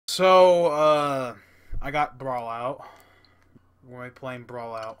So, I got Brawlout. We're gonna be playing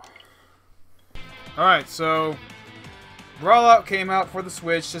Brawlout. Alright, so Brawlout came out for the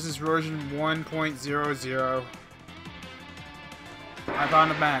Switch. This is version 1.00. I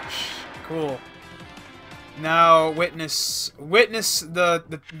found a match. Cool. Now witness the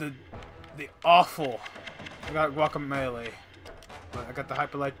awful. I got Guacamole. But I got the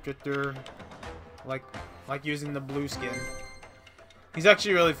Hyperlight Drifter. Like using the blue skin. He's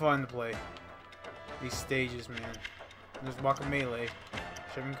actually really fun to play. These stages, man. There's Guacamole,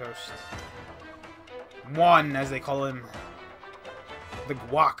 Shimmering Coast. One, as they call him. The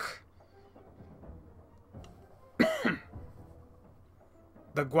Guac.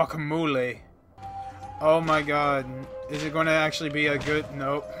 The Guacamole. Oh my god. Is it going to actually be a good...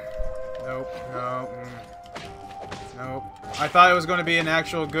 Nope. Nope. No. Nope. I thought it was going to be an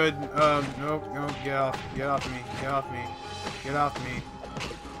actual good... Nope. Nope. Get off. Get off me. Get off me. Get off me.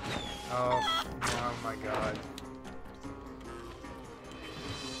 Oh. Oh my god.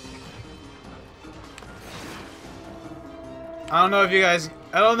 I don't know if you guys...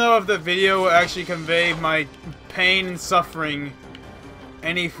 I don't know if the video will actually convey my pain and suffering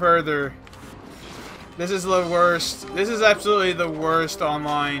any further. This is the worst. This is absolutely the worst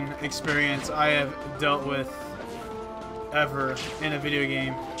online experience I have dealt with ever in a video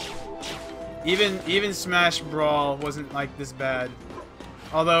game. Even Smash Brawl wasn't like this bad.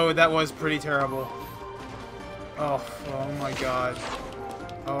 Although that was pretty terrible. Oh my god.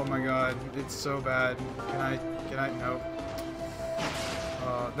 Oh my god. It's so bad. Can I nope.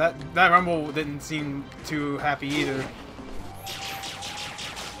 That Rumble didn't seem too happy either.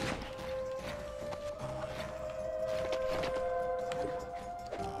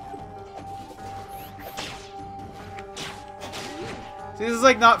 See, this is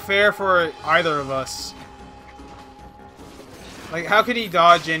like not fair for either of us. Like, how could he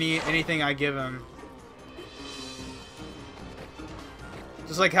dodge anything I give him?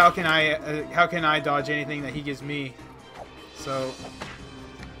 Just like how can I dodge anything that he gives me? So,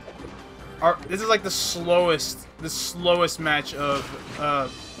 this is like the slowest match of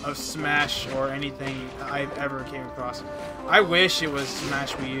Smash or anything I've ever came across. I wish it was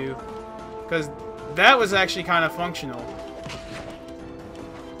Smash Wii U, because that was actually kind of functional.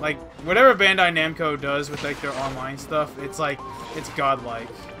 Like, whatever Bandai Namco does with like their online stuff, it's like, it's godlike.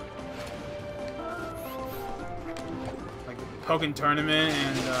 Like Pokken Tournament,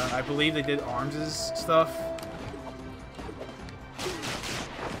 and I believe they did Arms' stuff.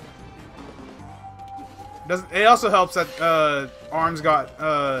 It also helps that Arms got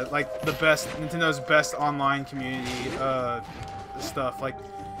like the best Nintendo's best online community stuff. Like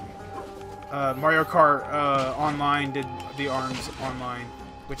Mario Kart Online did the Arms Online,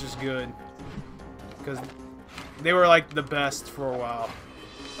 which is good because they were like the best for a while.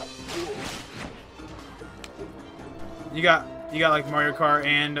 You got like Mario Kart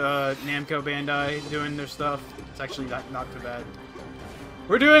and Namco Bandai doing their stuff. It's actually not too bad.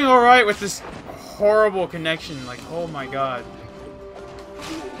 We're doing all right with this horrible connection. Like, oh my god.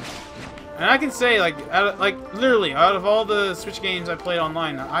 And I can say, like, literally, out of all the Switch games I played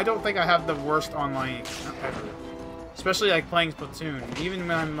online, I don't think I have the worst online ever. Especially like playing Splatoon. Even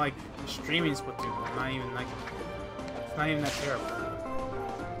when I'm like streaming Splatoon, I'm not even like, it's not even that terrible.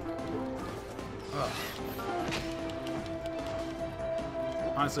 Ugh.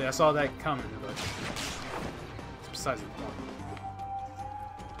 Honestly, I saw that coming, but it's besides the point.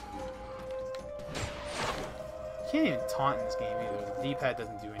 You can't even taunt in this game either. The D-pad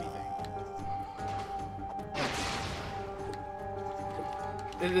doesn't do anything.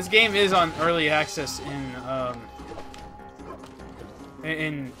 This game is on early access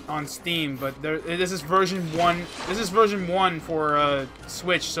on Steam, but this is version 1. This is version 1 for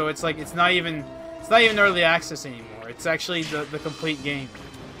Switch, so it's like it's not even early access anymore. It's actually the complete game.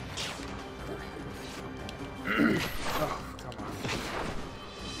 Oh, come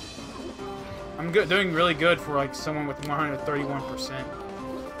on. I'm doing really good for like someone with 131%.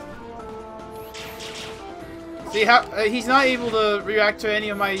 See how he's not able to react to any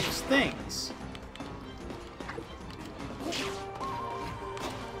of my things.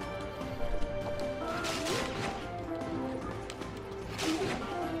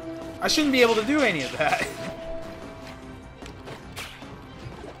 I shouldn't be able to do any of that.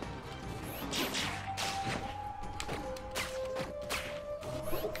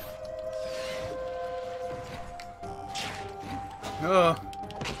 Ugh.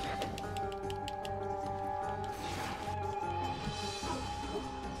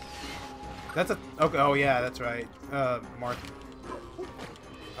 That's a... Okay, oh yeah, that's right. Mark.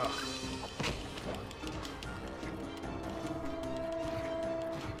 Oh.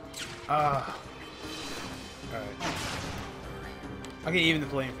 Ah. Alright. I can even the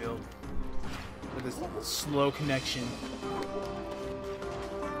playing field with this slow connection.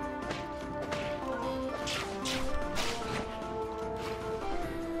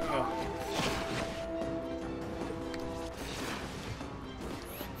 Oh.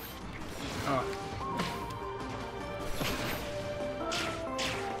 Oh.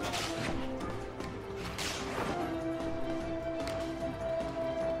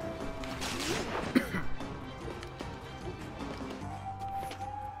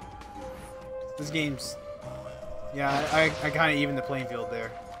 This game's... Yeah, I kind of even the playing field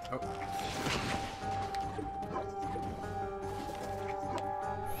there. Oh.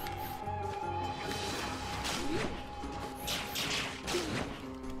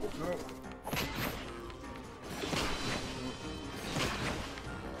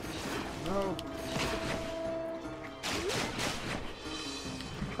 No.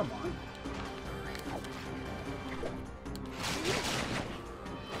 Come on.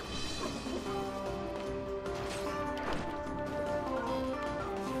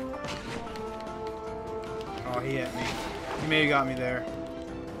 Oh, he hit me. He may have got me there.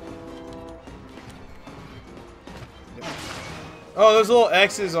 Oh, there's little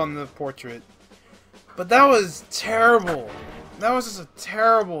X's on the portrait. But that was terrible. That was just a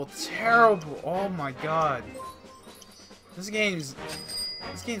terrible, terrible... Oh my god. This game's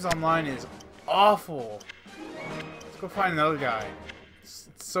online is awful. Let's go find another guy. It's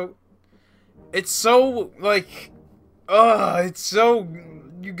so like... it's so...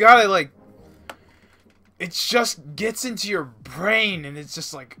 You gotta like... It just gets into your brain and it's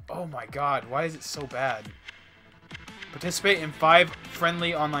just like, oh my god, why is it so bad? Participate in 5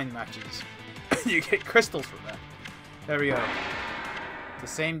 friendly online matches. You get crystals from that. There we go. The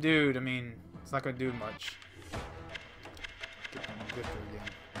same dude, I mean, it's not gonna do much. Good for again.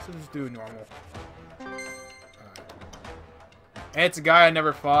 So just do normal. And it's a guy I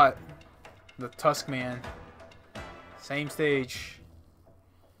never fought. The Tusk Man. Same stage.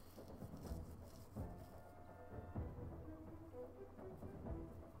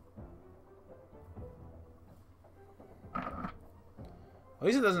 At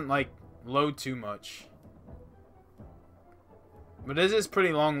least it doesn't, like, load too much. But this is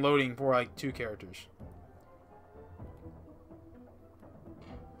pretty long loading for, like, 2 characters.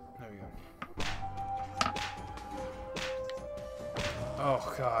 There we go.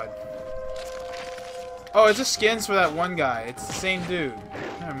 Oh, God. Oh, it's just skins for that one guy. It's the same dude.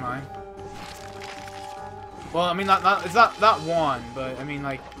 Never mind. Well, I mean, it's not one, but, I mean,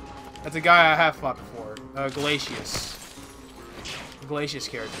 like, that's a guy I have fought before. Glacius. Glacius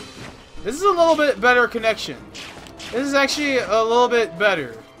character. This is a little bit better connection. This is actually a little bit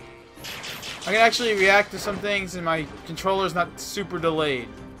better. I can actually react to some things and my controller's not super delayed.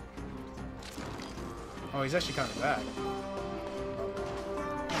 Oh, he's actually coming back.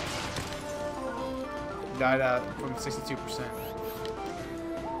 Died out from 62%.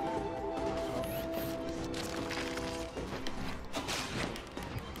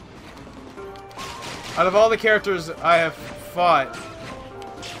 Out of all the characters I have fought,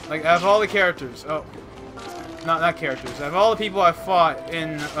 like, out of all the characters, oh, not characters, out of all the people I've fought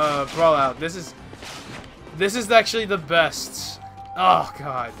in Brawlout, this is actually the best. Oh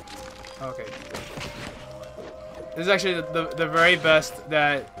god. Okay. This is actually the very best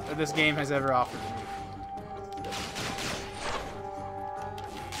that this game has ever offered me.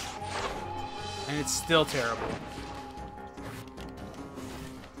 And it's still terrible.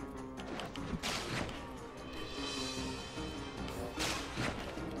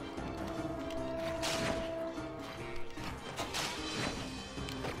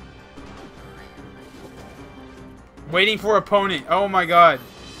 Waiting for opponent. Oh my god.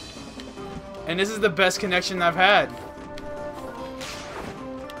 And this is the best connection I've had.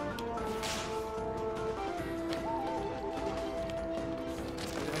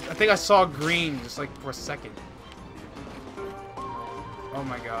 I think I saw green just like for a second. Oh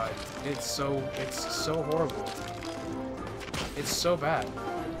my god. It's so horrible. It's so bad.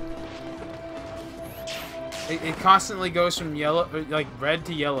 It constantly goes from yellow, like red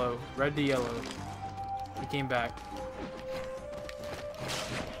to yellow, red to yellow. He came back.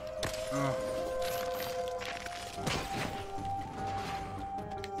 Oh.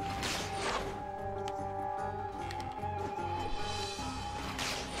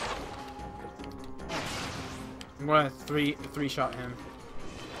 I'm gonna three shot him.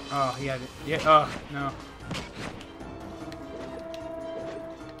 Oh, he had it. Yeah. Oh no.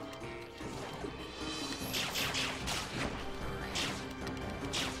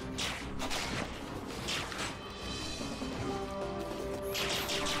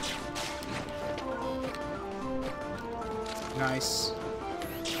 Nice.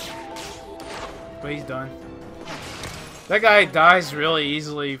 But he's done. That guy dies really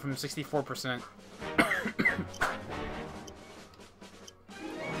easily from 64%.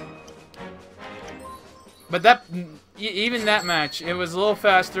 But that, even that match, it was a little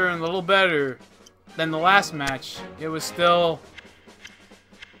faster and a little better than the last match. It was still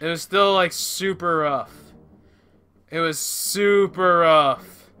like super rough. It was super rough.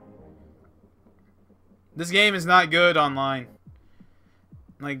 This game is not good online.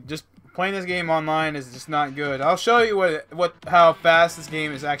 Like, just playing this game online is just not good. I'll show you how fast this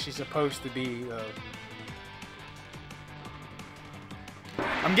game is actually supposed to be, though.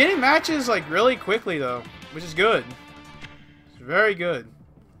 I'm getting matches like really quickly though, which is good. It's very good.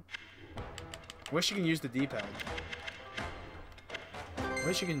 Wish you can use the D-pad.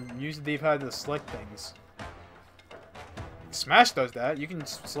 Wish you can use the D-pad to select things. Smash does that. You can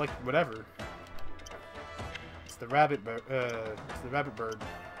select whatever. It's the rabbit bird. It's the rabbit bird.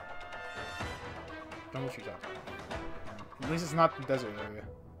 Don't shoot that. At least it's not the desert area.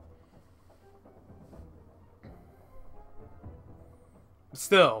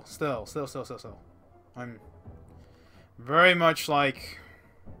 Still. I'm very much like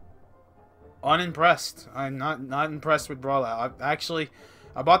unimpressed. I'm not impressed with Brawlout.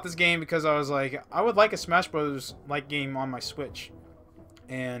 I bought this game because I was like, I would like a Smash Brothers like game on my Switch,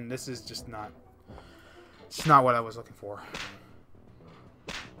 and this is just not. It's not what I was looking for.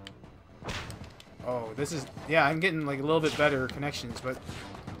 Oh, this is, yeah, I'm getting like a little bit better connections, but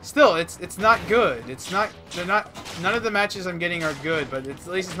still, it's not good. None of the matches I'm getting are good, but at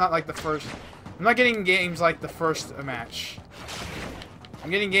least it's not like the first. I'm not getting games like the first match. I'm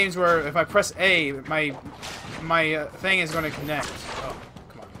getting games where if I press A, my thing is going to connect. Oh,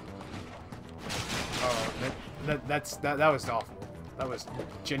 come on. Oh, that was awful. That was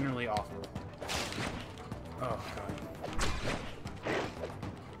genuinely awful. Oh god.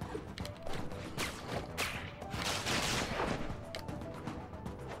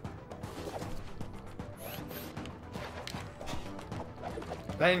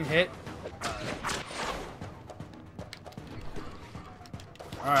 That didn't hit.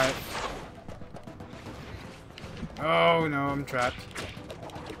 Alright. Oh no, I'm trapped.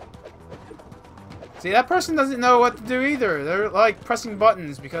 See, that person doesn't know what to do either. They're like pressing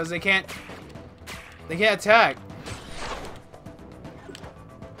buttons because they can't attack.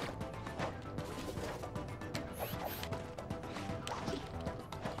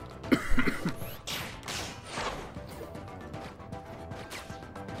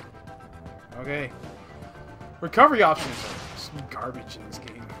 Okay. Recovery options are just garbage in this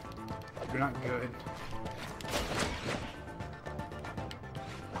game. They're not good.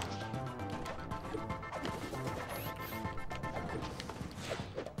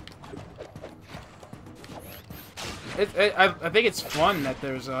 I think it's fun that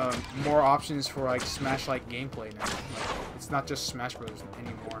there's more options for like Smash-like gameplay now. Like, it's not just Smash Bros.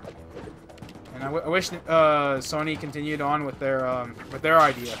 Anymore. And I wish Sony continued on with their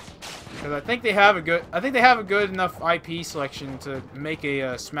idea. Because I think they have a good enough IP selection to make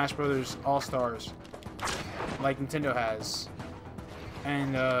a Smash Brothers All Stars, like Nintendo has,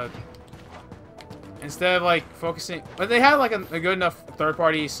 and instead of like focusing, but they have like a good enough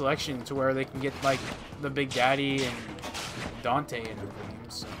third-party selection to where they can get like the Big Daddy and Dante in their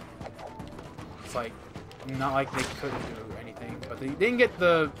games. It's like not like they couldn't do anything, but they didn't get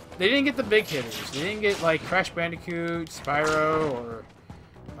the big hitters. They didn't get like Crash Bandicoot, Spyro,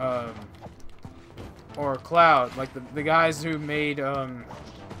 or Cloud, like the guys who made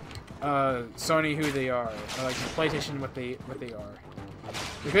Sony who they are, or like PlayStation what they are.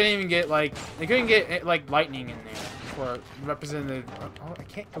 They couldn't even get like Lightning in there for representative. Oh, I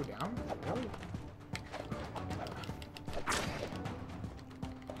can't go down. Really?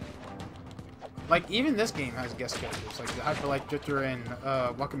 Like even this game has guest characters like the Hyper Light Drifter and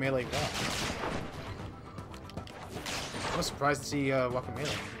Guacamelee Walk. I was surprised to see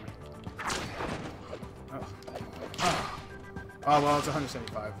Guacamelee. Oh, well, it's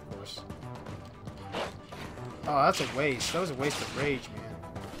 175, of course. Oh, that's a waste. That was a waste of rage, man.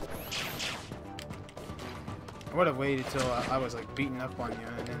 I would have waited till I was, like, beaten up on you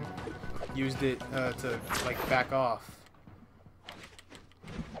and then used it to, like, back off.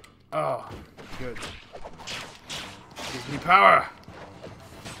 Oh, good. Gives me power!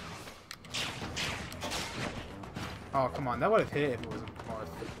 Oh, come on. That would have hit if it wasn't Marth.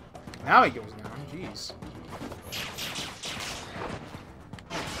 Now he goes down. Jeez.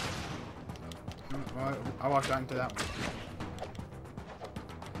 Well, I walked out into that one.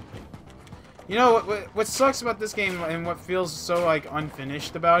 You know what sucks about this game and what feels so like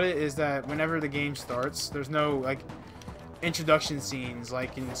unfinished about it is that whenever the game starts, there's no like introduction scenes,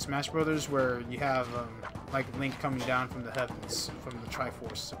 like in Smash Brothers, where you have like Link coming down from the heavens from the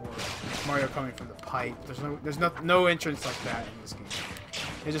Triforce, or Mario coming from the pipe. There's no entrance like that in this game.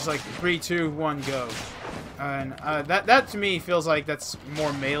 It's just like 3, 2, 1, go. And that to me feels like that's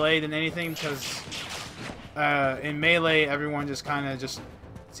more Melee than anything, because in Melee everyone just kind of just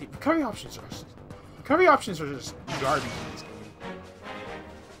recovery options are just garbage in this game.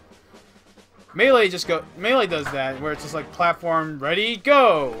 Melee does that, where it's just like platform, ready,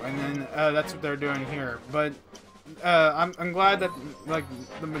 go, and then that's what they're doing here. But I'm glad that like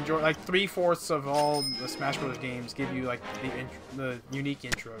the majority, like 3/4 of all the Smash Bros. Games give you like the unique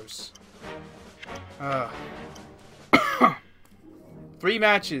intros. 3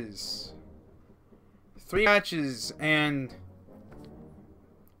 matches, and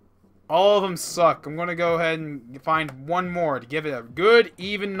all of them suck. I'm gonna go ahead and find one more to give it a good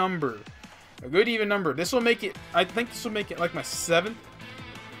even number. A good even number. This will make it. I think this will make it like my 7th.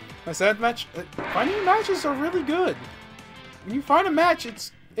 My 7th match. Finding matches are really good. When you find a match,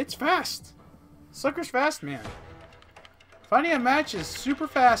 it's fast. Sucker's fast, man. Finding a match is super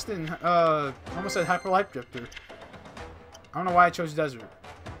fast in I almost said Hyper Light Drifter. I don't know why I chose desert.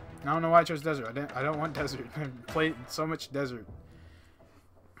 I don't know why I chose desert. I don't want desert. I've played so much desert.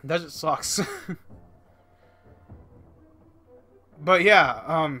 Desert sucks. But yeah,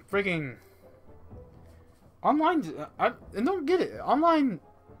 freaking online. I don't get it. Online,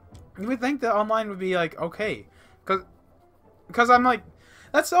 you would think that online would be like okay, because I'm like,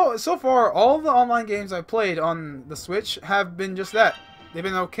 that's so far all the online games I've played on the Switch have been just that. They've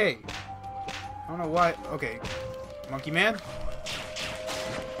been okay. I don't know why. Okay, Monkey Man.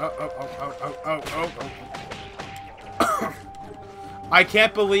 Oh. I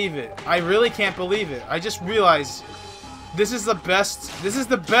can't believe it. I really can't believe it. I just realized this is the best. This is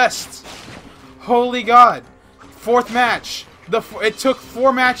the best. Holy God. 4th match. It took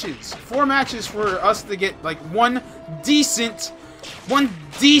 4 matches. 4 matches for us to get like one decent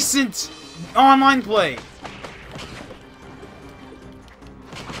online play.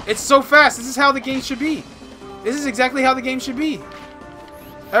 It's so fast. This is how the game should be. This is exactly how the game should be.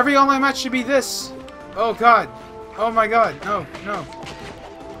 Every online match should be this. Oh God. Oh my God. No.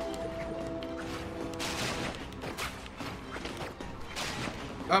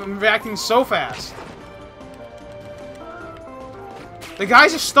 I'm reacting so fast. The guy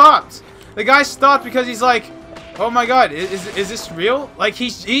just stopped. The guy stopped because he's like, oh my God, is this real? Like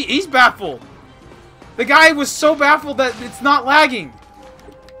he's baffled. The guy was so baffled that it's not lagging.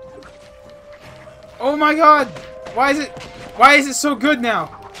 Oh my God. Why is it so good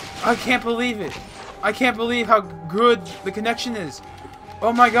now? I can't believe it. I can't believe how good the connection is.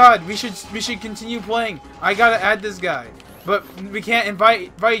 Oh my God, we should continue playing. I gotta add this guy. But we can't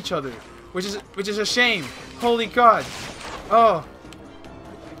invite each other, which is a shame. Holy God! Oh,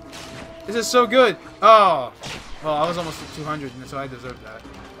 this is so good. Oh, well, I was almost at 200, and so I deserve that.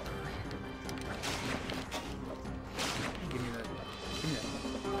 Give me that. Give me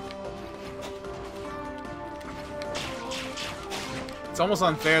that. It's almost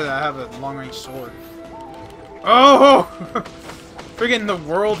unfair that I have a long-range sword. Oh, friggin' the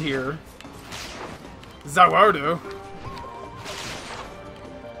world here. Zawardo.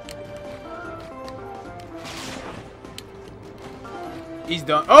 He's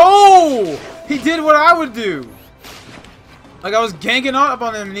done. Oh! He did what I would do. Like I was ganking up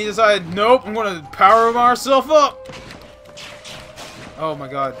on him and he decided, nope, I'm gonna power myself up. Oh my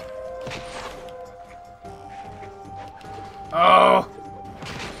God. Oh!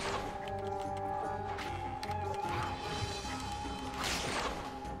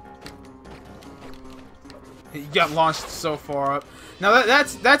 He got launched so far up. Now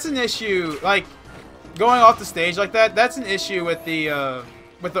that's an issue, like going off the stage like that, that's an issue with the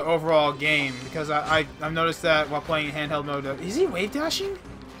overall game, because I've noticed that while playing handheld mode. Is he wave dashing?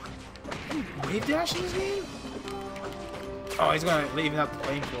 Wave dashing in this game? Oh, he's gonna leave out the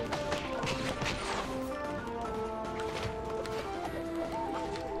playing field.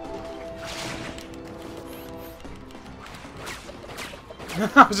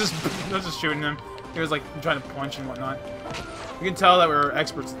 I was just shooting him. He was like trying to punch and whatnot. You can tell that we're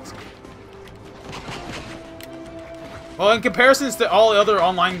experts in this game. Well, in comparisons to all the other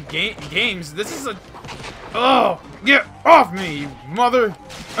online games, this is a... Oh! Get off me, you mother!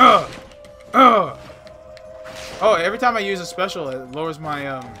 Oh, every time I use a special, it lowers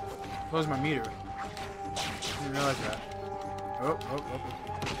my meter. Didn't realize that. Oh.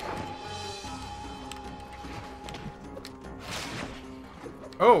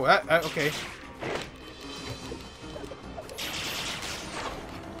 Oh, okay.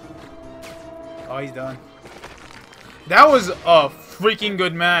 Oh, he's done. That was a freaking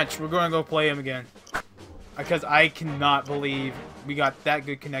good match. We're going to go play him again. Because I cannot believe we got that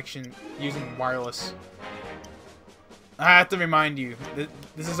good connection using wireless. I have to remind you,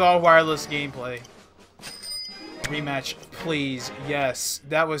 this is all wireless gameplay. Rematch, please. Yes,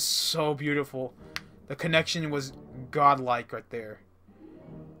 that was so beautiful. The connection was godlike right there.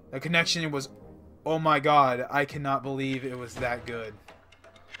 The connection was, oh my god, I cannot believe it was that good.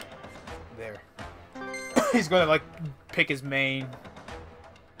 There. He's gonna like pick his main.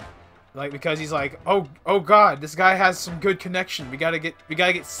 Like, because he's like, oh god, this guy has some good connection. We gotta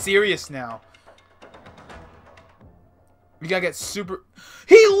get serious now. We gotta get super.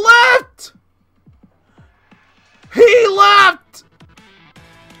 He left! He left!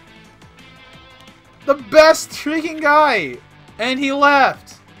 The best freaking guy! And he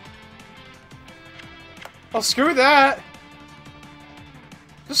left! Oh, screw that!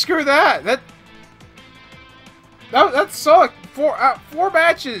 Just screw that! That sucked! Four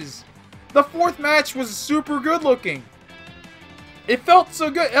matches! The fourth match was super good looking! It felt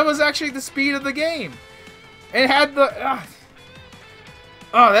so good! It was actually the speed of the game! It had the...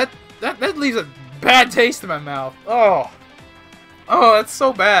 oh, that leaves a bad taste in my mouth. Oh. Oh, that's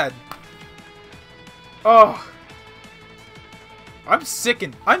so bad. Oh. I'm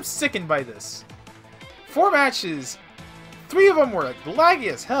sickened. I'm sickened by this. 4 matches. 3 of them were like laggy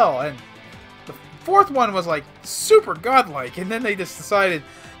as hell, and the 4th one was like super godlike, and then they just decided,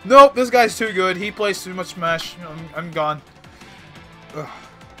 nope, this guy's too good. He plays too much Smash. I'm gone. Ugh.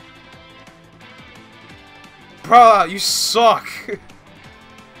 Brawlout, you suck.